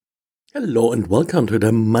Hello and welcome to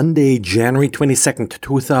the Monday, January 22nd,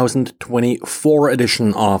 2024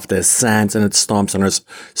 edition of the SANS and its Storm Center's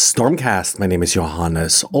Stormcast. My name is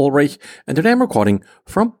Johannes Ulrich and today I'm recording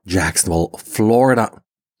from Jacksonville, Florida.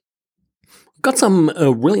 Got some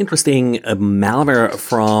really interesting malware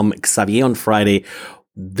from Xavier on Friday.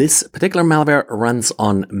 This particular malware runs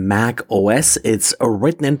on Mac OS. It's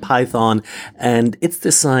written in Python and it's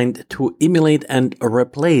designed to emulate and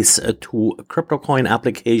replace two crypto coin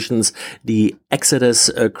applications, the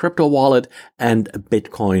Exodus crypto wallet and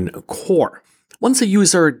Bitcoin Core. Once a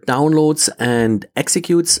user downloads and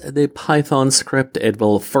executes the Python script, it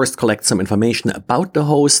will first collect some information about the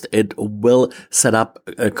host. It will set up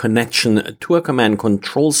a connection to a command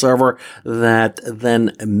control server that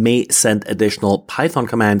then may send additional Python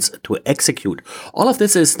commands to execute. All of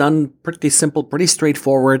this is done pretty simple, pretty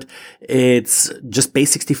straightforward. It's just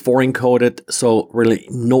base64 encoded, so really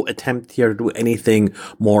no attempt here to do anything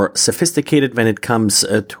more sophisticated when it comes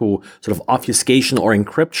to sort of obfuscation or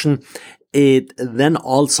encryption. It then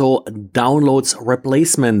also downloads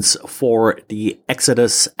replacements for the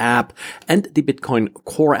Exodus app and the Bitcoin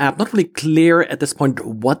Core app. Not really clear at this point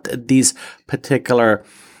what these particular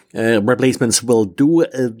replacements will do.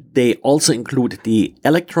 They also include the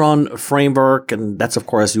Electron framework, and that's of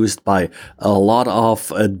course used by a lot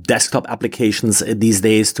of desktop applications these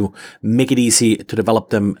days to make it easy to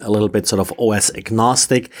develop them a little bit sort of OS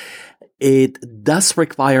agnostic. It does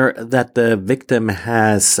require that the victim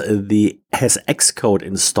has Xcode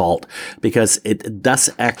installed because it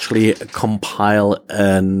does actually compile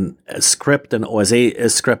a script, an OSA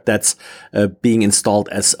script that's being installed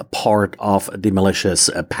as a part of the malicious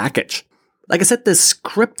package. Like I said, the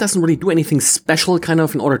script doesn't really do anything special kind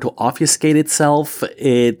of in order to obfuscate itself.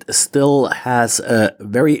 It still has a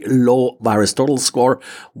very low VirusTotal score.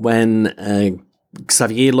 When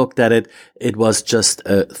Xavier looked at it, it was just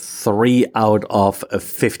a 3 out of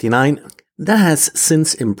 59. That has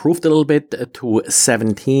since improved a little bit to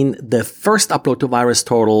 17. The first upload to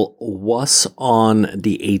VirusTotal was on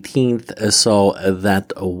the 18th, so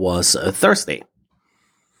that was Thursday.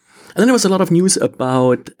 And then there was a lot of news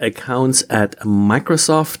about accounts at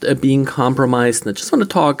Microsoft being compromised. And I just want to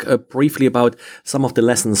talk briefly about some of the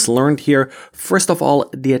lessons learned here. First of all,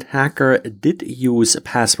 the attacker did use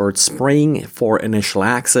password spraying for initial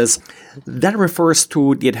access. That refers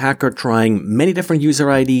to the attacker trying many different user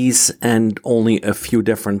IDs and only a few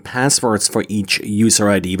different passwords for each user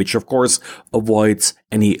ID, which of course avoids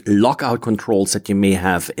any lockout controls that you may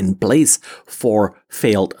have in place for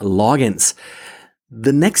failed logins.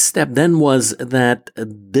 The next step then was that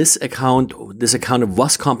this account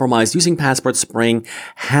was compromised using password spraying,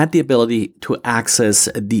 had the ability to access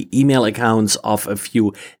the email accounts of a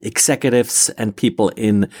few executives and people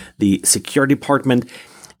in the security department.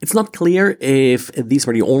 It's not clear if these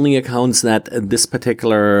were the only accounts that this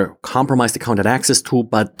particular compromised account had access to,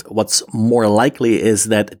 but what's more likely is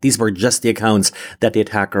that these were just the accounts that the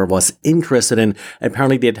attacker was interested in.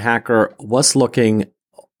 Apparently the attacker was looking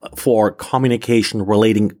for communication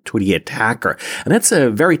relating to the attacker. And that's a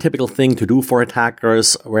very typical thing to do for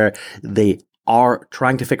attackers, where they are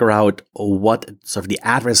trying to figure out what sort of the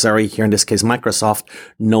adversary, here in this case Microsoft,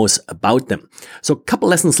 knows about them. So a couple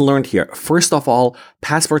lessons learned here. First of all,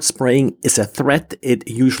 password spraying is a threat. It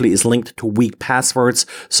usually is linked to weak passwords.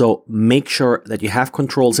 So make sure that you have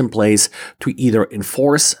controls in place to either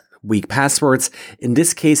enforce weak passwords. In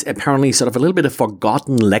this case, apparently sort of a little bit of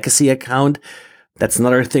forgotten legacy account. That's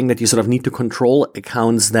another thing that you sort of need to control.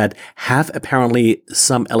 Accounts that have apparently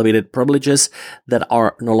some elevated privileges that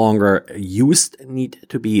are no longer used need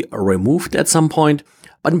to be removed at some point.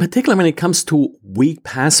 But in particular, when it comes to weak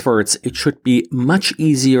passwords, it should be much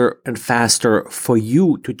easier and faster for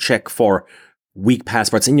you to check for weak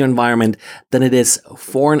passwords in your environment than it is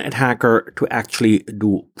for an attacker to actually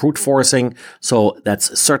do brute forcing. So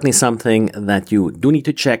that's certainly something that you do need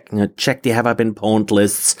to check. Check the have I been pwned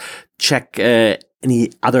lists, check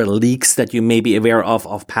any other leaks that you may be aware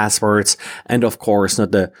of passwords, and of course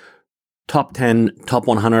the top 10, top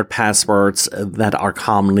 100 passwords that are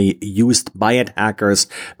commonly used by attackers.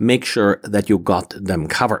 Make sure that you got them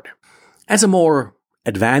covered. As a more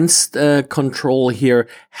advanced control here,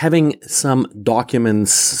 having some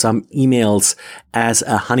documents, some emails as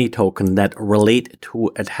a honey token that relate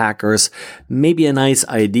to attackers may be a nice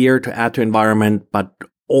idea to add to environment, but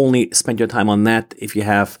only spend your time on that if you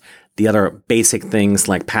have the other basic things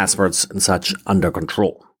like passwords and such under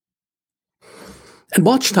control. And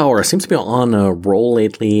Watchtower seems to be on a roll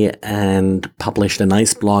lately and published a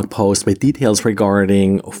nice blog post with details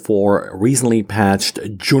regarding 4 recently patched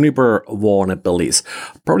Juniper vulnerabilities.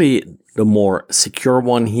 Probably The more secure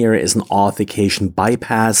one here is an authentication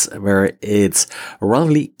bypass, where it's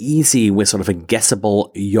relatively easy with sort of a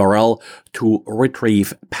guessable URL to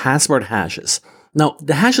retrieve password hashes. Now,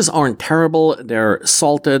 the hashes aren't terrible. They're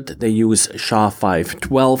salted. They use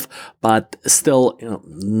SHA-512, but still,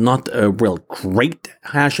 not a real great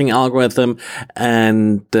hashing algorithm,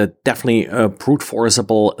 and definitely brute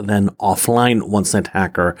forceable then offline once an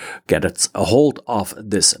attacker gets a hold of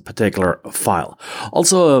this particular file.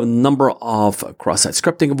 Also, a number of cross-site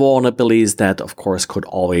scripting vulnerabilities that, of course, could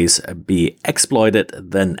always be exploited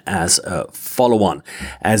then as a follow-on.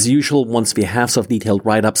 As usual, once we have sort of detailed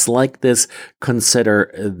write-ups like this,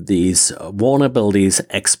 consider these vulnerabilities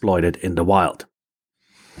exploited in the wild.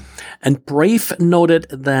 And Brave noted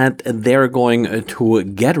that they're going to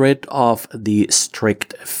get rid of the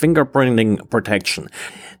strict fingerprinting protection.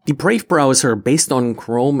 The Brave browser, based on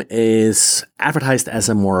Chrome, is advertised as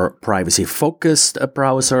a more privacy-focused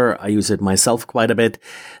browser. I use it myself quite a bit.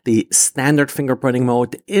 The standard fingerprinting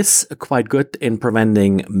mode is quite good in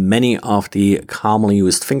preventing many of the commonly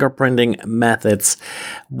used fingerprinting methods.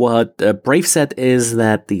 What Brave said is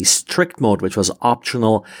that the strict mode, which was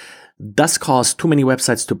optional, does cause too many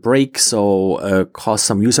websites to break, so cause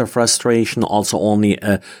some user frustration. Also, only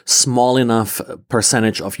a small enough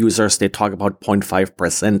percentage of users, they talk about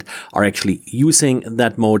 0.5%, are actually using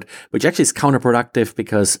that mode, which actually is counterproductive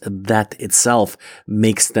because that itself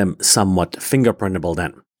makes them somewhat fingerprintable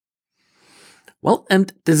then. Well,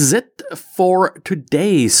 and this is it for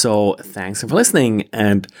today. So thanks for listening,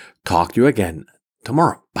 and talk to you again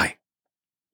tomorrow.